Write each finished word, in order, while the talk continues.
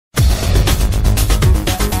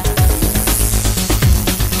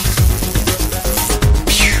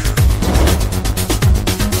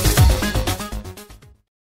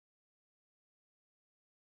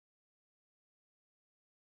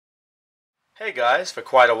Hey guys, for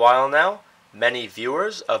quite a while now, many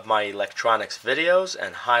viewers of my electronics videos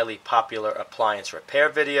and highly popular appliance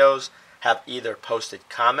repair videos have either posted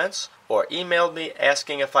comments or emailed me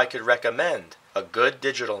asking if I could recommend a good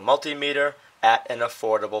digital multimeter at an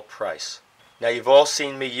affordable price. Now you've all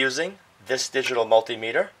seen me using this digital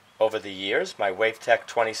multimeter over the years, my WaveTech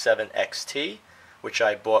 27XT, which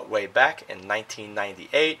I bought way back in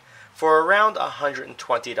 1998 for around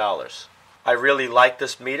 $120. I really like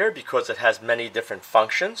this meter because it has many different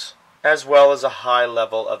functions, as well as a high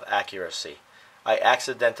level of accuracy. I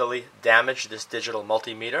accidentally damaged this digital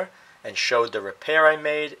multimeter and showed the repair I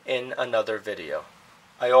made in another video.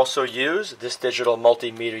 I also use this digital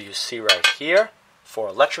multimeter you see right here for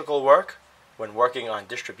electrical work when working on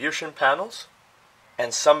distribution panels.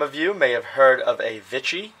 And some of you may have heard of a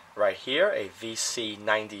VC right here, a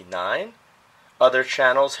VC-99. Other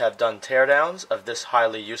channels have done teardowns of this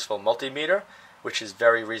highly useful multimeter, which is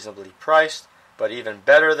very reasonably priced, but even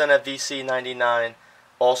better than a VC-99,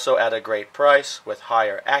 also at a great price with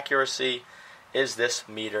higher accuracy, is this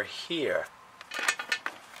meter here.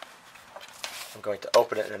 I'm going to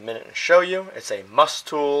open it in a minute and show you. It's a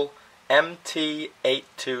Mustool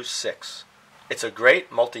MT826. It's a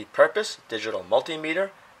great multi-purpose digital multimeter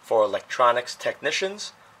for electronics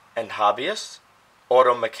technicians and hobbyists,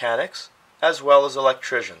 auto mechanics, as well as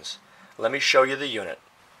electricians. Let me show you the unit.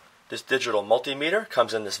 This digital multimeter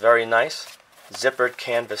comes in this very nice zippered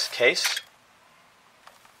canvas case.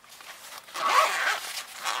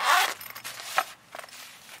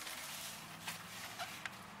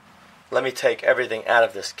 Let me take everything out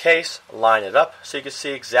of this case, line it up, so you can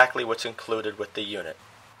see exactly what's included with the unit.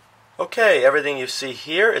 Okay, everything you see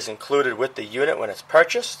here is included with the unit when it's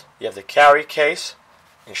purchased. You have the carry case,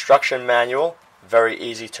 instruction manual, very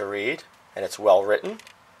easy to read, and it's well written.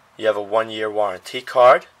 You have a 1-year warranty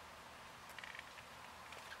card.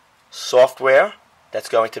 Software that's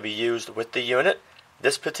going to be used with the unit.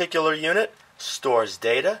 This particular unit stores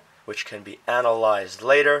data which can be analyzed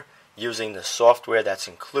later using the software that's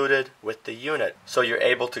included with the unit. So you're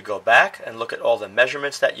able to go back and look at all the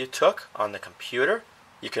measurements that you took on the computer.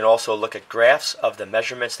 You can also look at graphs of the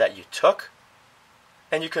measurements that you took.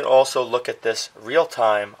 And you can also look at this real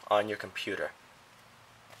time on your computer.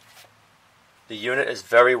 The unit is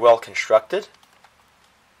very well constructed.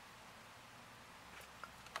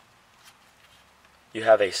 You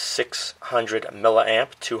have a 600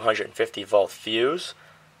 milliamp 250 volt fuse,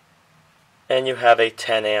 and you have a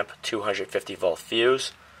 10 amp 250 volt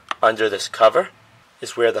fuse. Under this cover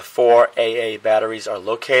is where the 4 AA batteries are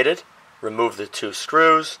located. Remove the 2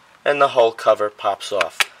 screws and the whole cover pops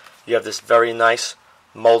off. You have this very nice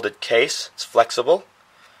molded case. It's flexible.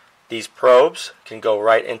 These probes can go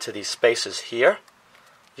right into these spaces here.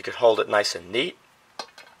 You can hold it nice and neat.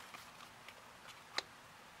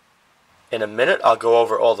 In a minute, I'll go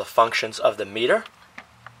over all the functions of the meter.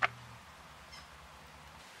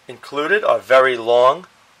 Included are very long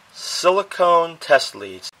silicone test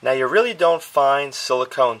leads. Now, you really don't find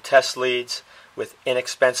silicone test leads with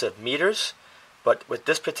inexpensive meters, but with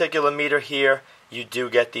this particular meter here, you do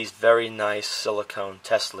get these very nice silicone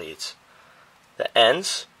test leads. The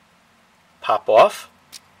ends pop off,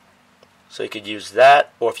 so you could use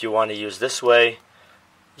that, or if you want to use this way,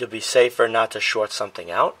 you'll be safer not to short something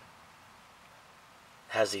out.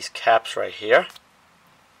 It has these caps right here.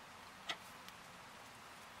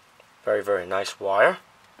 Very, very nice wire.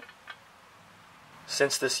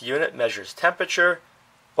 Since this unit measures temperature,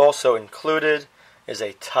 also included is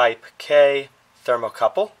a Type K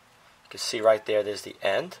thermocouple. You can see right there, there's the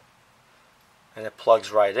end, and it plugs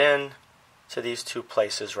right in to these 2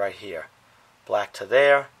 places right here. Black to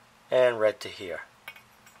there and red to here.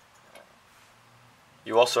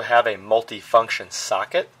 You also have a multi-function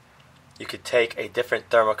socket. You could take a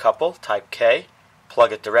different thermocouple, Type K,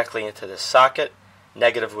 plug it directly into this socket.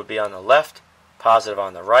 Negative would be on the left, positive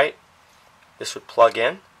on the right. This would plug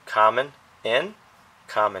in, common in,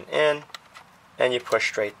 and you push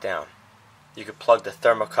straight down. You could plug the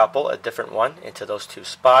thermocouple, a different one, into those 2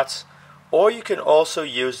 spots, or you can also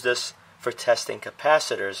use this for testing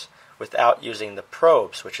capacitors without using the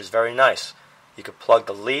probes, which is very nice. You could plug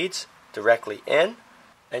the leads directly in,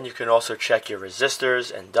 and you can also check your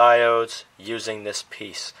resistors and diodes using this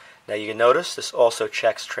piece. Now you can notice this also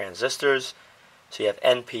checks transistors. So you have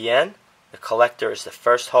NPN, the collector is the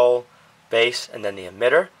first hole, base, and then the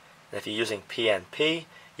emitter. And if you're using PNP,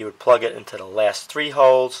 you would plug it into the last 3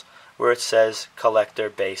 holes where it says collector,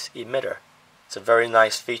 base, emitter. It's a very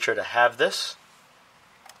nice feature to have this.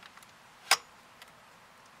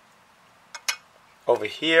 Over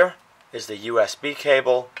here is the USB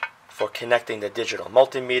cable for connecting the digital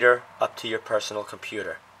multimeter up to your personal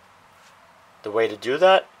computer. The way to do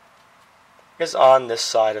that is on this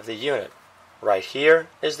side of the unit. Right here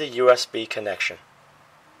is the USB connection.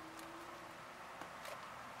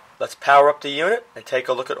 Let's power up the unit and take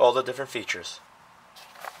a look at all the different features.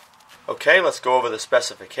 Okay, let's go over the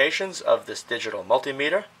specifications of this digital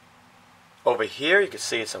multimeter. Over here you can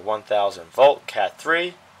see it's a 1000 volt Cat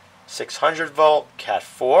 3, 600 volt Cat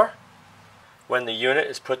 4. When the unit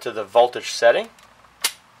is put to the voltage setting,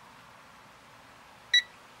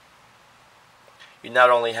 you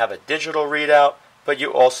not only have a digital readout, but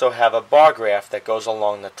you also have a bar graph that goes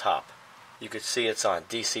along the top. You can see it's on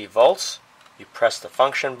DC volts. You press the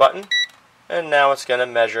function button, and now it's going to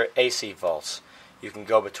measure AC volts. You can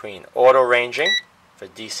go between auto ranging for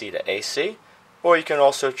DC to AC, or you can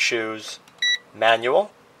also choose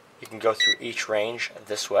manual. You can go through each range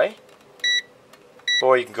this way,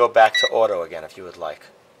 or you can go back to auto again if you would like.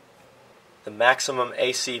 The maximum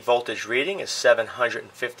AC voltage reading is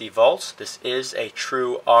 750 volts. This is a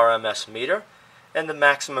true RMS meter, and the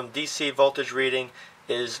maximum DC voltage reading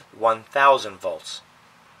is 1000 volts.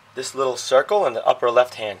 This little circle in the upper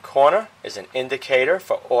left-hand corner is an indicator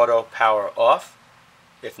for auto power off.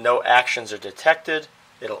 If no actions are detected,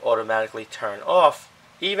 it'll automatically turn off,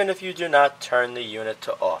 even if you do not turn the unit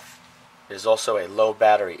to off. There's also a low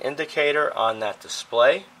battery indicator on that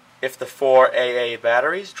display. If the 4 AA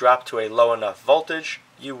batteries drop to a low enough voltage,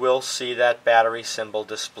 you will see that battery symbol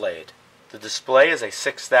displayed. The display is a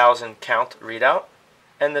 6000 count readout,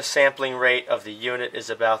 and the sampling rate of the unit is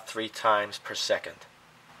about 3 times per second.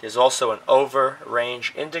 There's also an over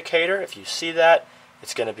range indicator. If you see that,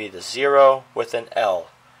 it's going to be the 0 with an L,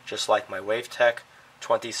 just like my WaveTech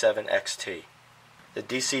 27XT. The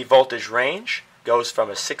DC voltage range goes from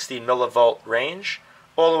a 60 millivolt range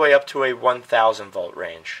all the way up to a 1000 volt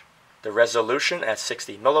range. The resolution at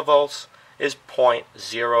 60 millivolts is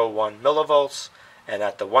 0.01 millivolts, and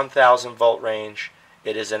at the 1000 volt range,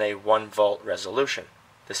 it is in a 1 volt resolution.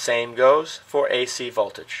 The same goes for AC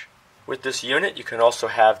voltage. With this unit, you can also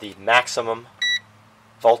have the maximum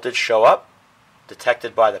voltage show up,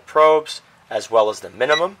 detected by the probes, as well as the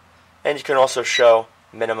minimum, and you can also show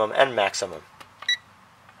minimum and maximum.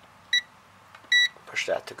 Push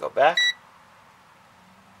that to go back.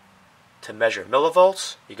 To measure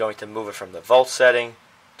millivolts, you're going to move it from the volt setting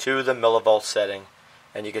to the millivolt setting,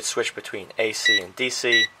 and you can switch between AC and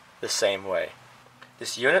DC the same way.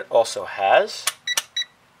 This unit also has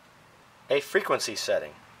a frequency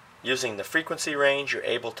setting. Using the frequency range, you're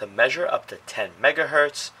able to measure up to 10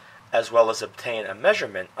 megahertz, as well as obtain a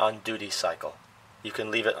measurement on duty cycle. You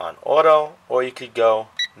can leave it on auto, or you could go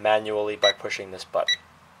manually by pushing this button.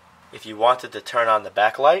 If you wanted to turn on the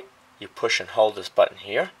backlight, you push and hold this button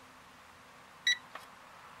here,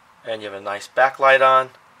 and you have a nice backlight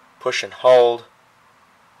on. Push and hold,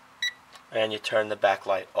 and you turn the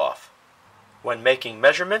backlight off. When making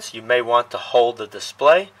measurements, you may want to hold the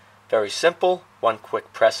display. Very simple. One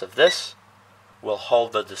quick press of this will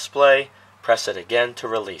hold the display. Press it again to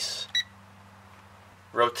release.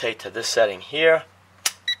 Rotate to this setting here,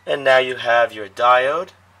 and now you have your diode,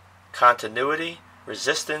 continuity,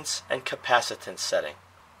 resistance, and capacitance setting.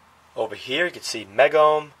 Over here you can see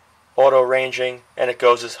megohm, auto ranging, and it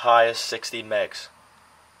goes as high as 60 megs.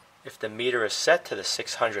 If the meter is set to the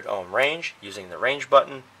 600 ohm range using the range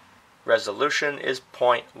button, resolution is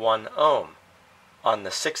 0.1 ohm. On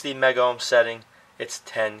the 60 megohm setting, it's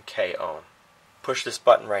 10 k ohm. Push this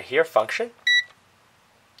button right here, function.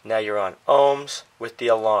 Now you're on ohms with the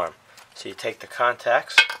alarm. So you take the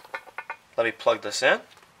contacts. Let me plug this in.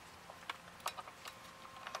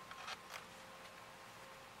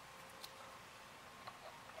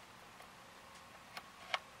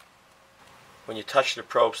 When you touch the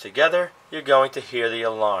probes together, you're going to hear the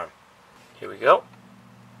alarm. Here we go.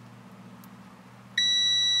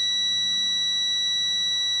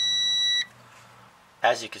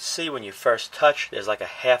 As you can see, when you first touch, there's like a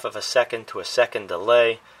half of a second to a second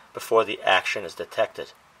delay before the action is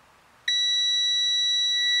detected.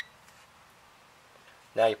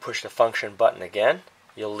 Now you push the function button again.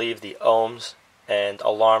 You'll leave the ohms and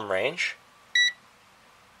alarm range.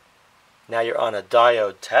 Now you're on a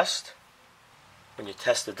diode test. When you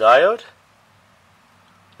test the diode,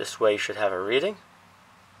 this way you should have a reading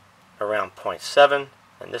around 0.7,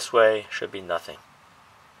 and this way should be nothing.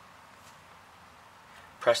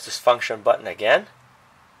 Press this function button again.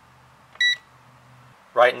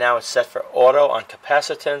 Right now it's set for auto on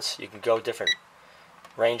capacitance. You can go different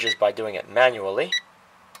ranges by doing it manually.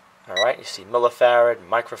 Alright, you see millifarad,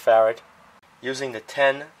 microfarad. Using the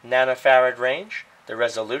 10 nanofarad range, the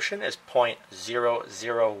resolution is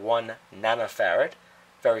 0.001 nanofarad,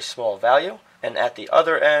 very small value, and at the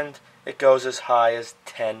other end it goes as high as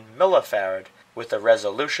 10 millifarad with a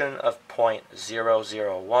resolution of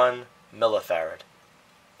 0.001 millifarad.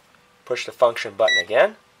 Push the function button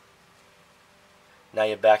again. Now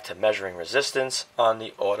you're back to measuring resistance on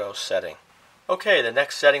the auto setting. Okay, the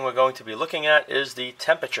next setting we're going to be looking at is the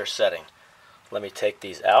temperature setting. Let me take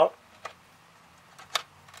these out.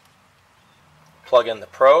 Plug in the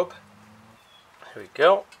probe. Here we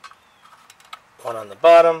go. One on the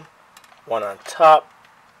bottom, one on top.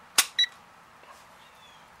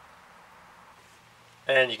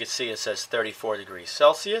 And you can see it says 34 degrees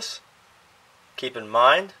Celsius. Keep in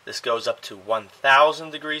mind, this goes up to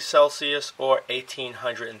 1000 degrees Celsius or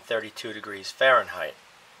 1832 degrees Fahrenheit.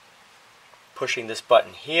 Pushing this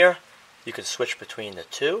button here, you can switch between the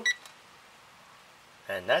two.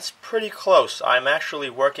 And that's pretty close. I'm actually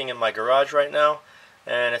working in my garage right now,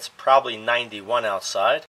 and it's probably 91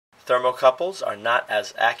 outside. Thermocouples are not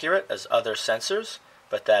as accurate as other sensors,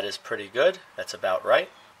 but that is pretty good. That's about right.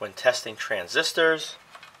 When testing transistors,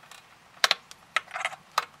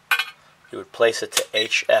 you would place it to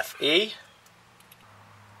HFE.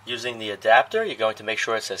 Using the adapter, you're going to make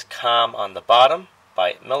sure it says COM on the bottom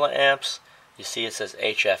by milliamps. You see it says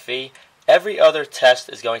HFE. Every other test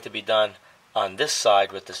is going to be done on this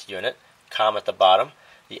side with this unit, COM at the bottom.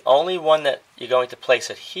 The only one that you're going to place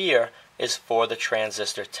it here is for the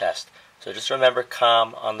transistor test. So just remember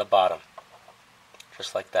COM on the bottom,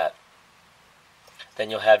 just like that. Then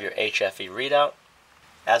you'll have your HFE readout.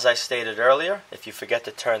 As I stated earlier, if you forget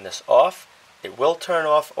to turn this off, it will turn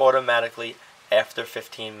off automatically after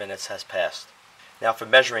 15 minutes has passed. Now for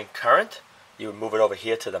measuring current, you would move it over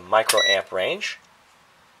here to the microamp range.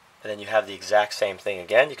 And then you have the exact same thing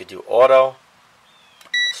again. You could do auto,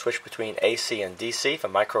 switch between AC and DC for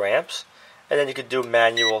microamps, and then you could do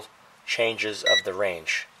manual changes of the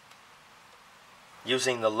range.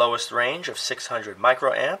 Using the lowest range of 600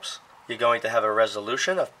 microamps, you're going to have a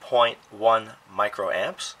resolution of 0.1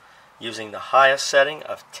 microamps. Using the highest setting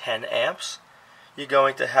of 10 amps, you're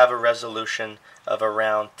going to have a resolution of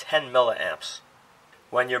around 10 milliamps.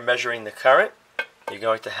 When you're measuring the current, you're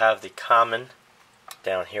going to have the common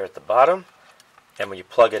down here at the bottom, and when you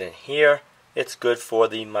plug it in here, it's good for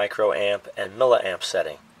the microamp and milliamp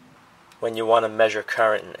setting. When you want to measure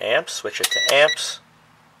current in amps, switch it to amps,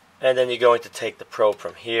 and then you're going to take the probe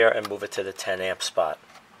from here and move it to the 10 amp spot.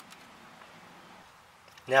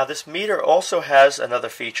 Now this meter also has another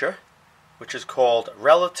feature, which is called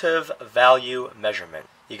relative value measurement.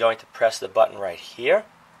 You're going to press the button right here,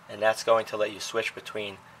 and that's going to let you switch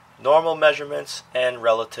between normal measurements and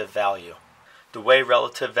relative value. The way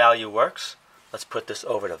relative value works, let's put this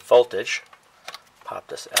over to voltage. Pop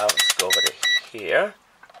this out, let's go over to here.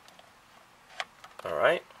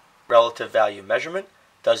 Alright. Relative value measurement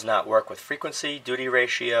does not work with frequency, duty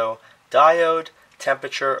ratio, diode,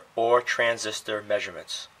 temperature, or transistor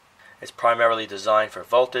measurements. It's primarily designed for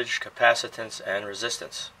voltage, capacitance, and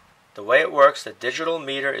resistance. The way it works, the digital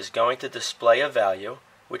meter is going to display a value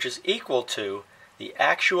which is equal to the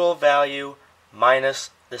actual value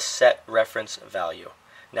minus the set reference value.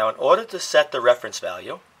 Now in order to set the reference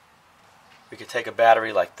value, we could take a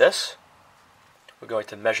battery like this. We're going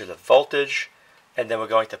to measure the voltage, and then we're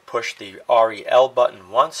going to push the REL button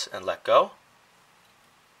once and let go.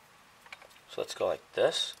 So let's go like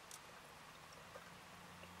this.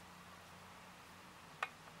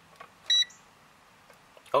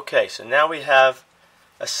 Okay, so now we have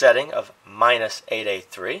a setting of minus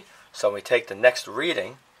 883. So when we take the next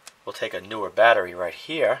reading, we'll take a newer battery right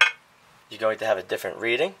here. You're going to have a different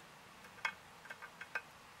reading,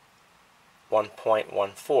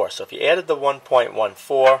 1.14. So if you added the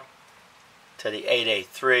 1.14 to the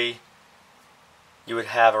 883, you would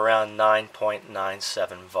have around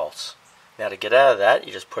 9.97 volts. Now to get out of that,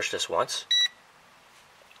 you just push this once.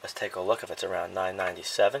 Let's take a look if it's around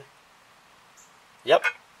 997. Yep,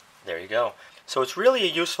 there you go. So it's really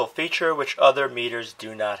a useful feature which other meters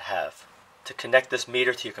do not have. To connect this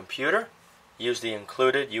meter to your computer, use the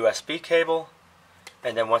included USB cable,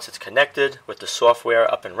 and then once it's connected with the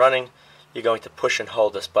software up and running, you're going to push and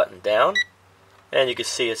hold this button down, and you can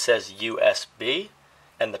see it says USB,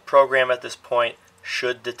 and the program at this point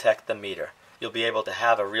should detect the meter. You'll be able to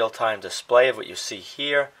have a real-time display of what you see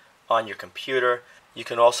here on your computer. You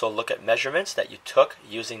can also look at measurements that you took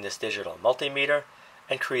using this digital multimeter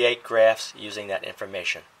and create graphs using that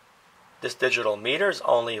information. This digital meter is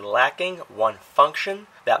only lacking one function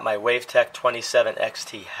that my WaveTech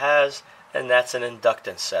 27XT has, and that's an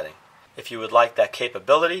inductance setting. If you would like that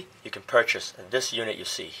capability, you can purchase this unit you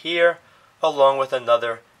see here, along with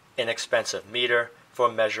another inexpensive meter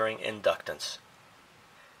for measuring inductance.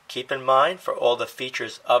 Keep in mind, for all the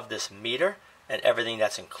features of this meter and everything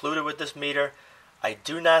that's included with this meter, I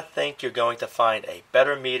do not think you're going to find a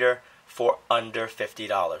better meter for under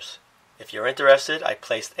 $50. If you're interested, I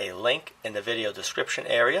placed a link in the video description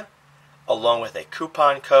area, along with a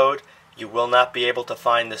coupon code. You will not be able to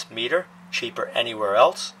find this meter cheaper anywhere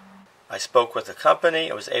else. I spoke with the company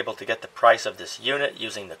and was able to get the price of this unit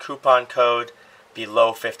using the coupon code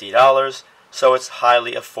below $50, so it's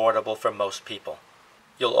highly affordable for most people.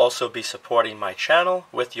 You'll also be supporting my channel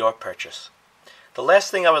with your purchase. The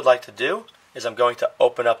last thing I would like to do is I'm going to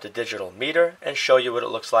open up the digital meter and show you what it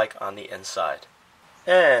looks like on the inside.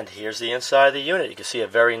 And here's the inside of the unit. You can see a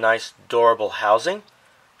very nice durable housing,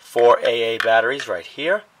 4 AA batteries right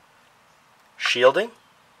here, shielding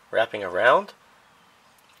wrapping around.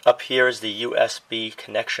 Up here is the USB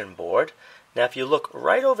connection board. Now if you look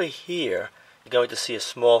right over here, you're going to see a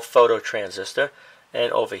small photo transistor,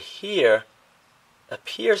 and over here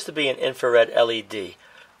appears to be an infrared LED.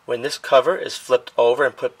 When this cover is flipped over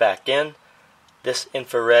and put back in, this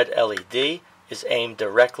infrared LED is aimed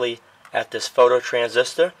directly at this photo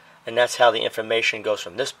transistor, and that's how the information goes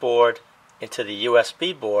from this board into the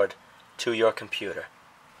USB board to your computer.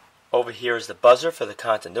 Over here is the buzzer for the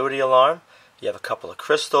continuity alarm. You have a couple of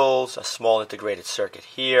crystals, a small integrated circuit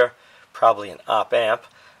here, probably an op-amp,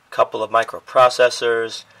 a couple of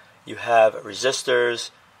microprocessors. You have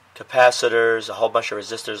resistors, capacitors, a whole bunch of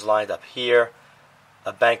resistors lined up here,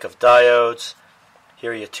 a bank of diodes.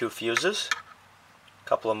 Here are your 2 fuses, a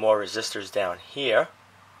couple of more resistors down here.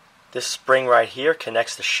 This spring right here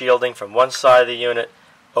connects the shielding from one side of the unit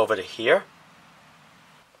over to here.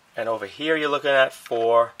 And over here you're looking at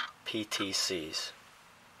 4 PTCs.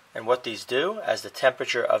 And what these do, as the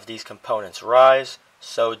temperature of these components rise,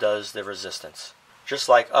 so does the resistance. Just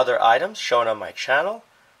like other items shown on my channel,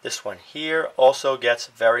 this one here also gets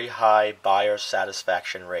very high buyer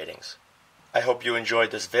satisfaction ratings. I hope you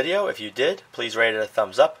enjoyed this video. If you did, please rate it a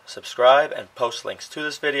thumbs up, subscribe, and post links to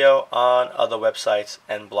this video on other websites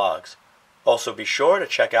and blogs. Also be sure to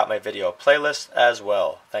check out my video playlist as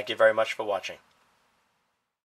well. Thank you very much for watching.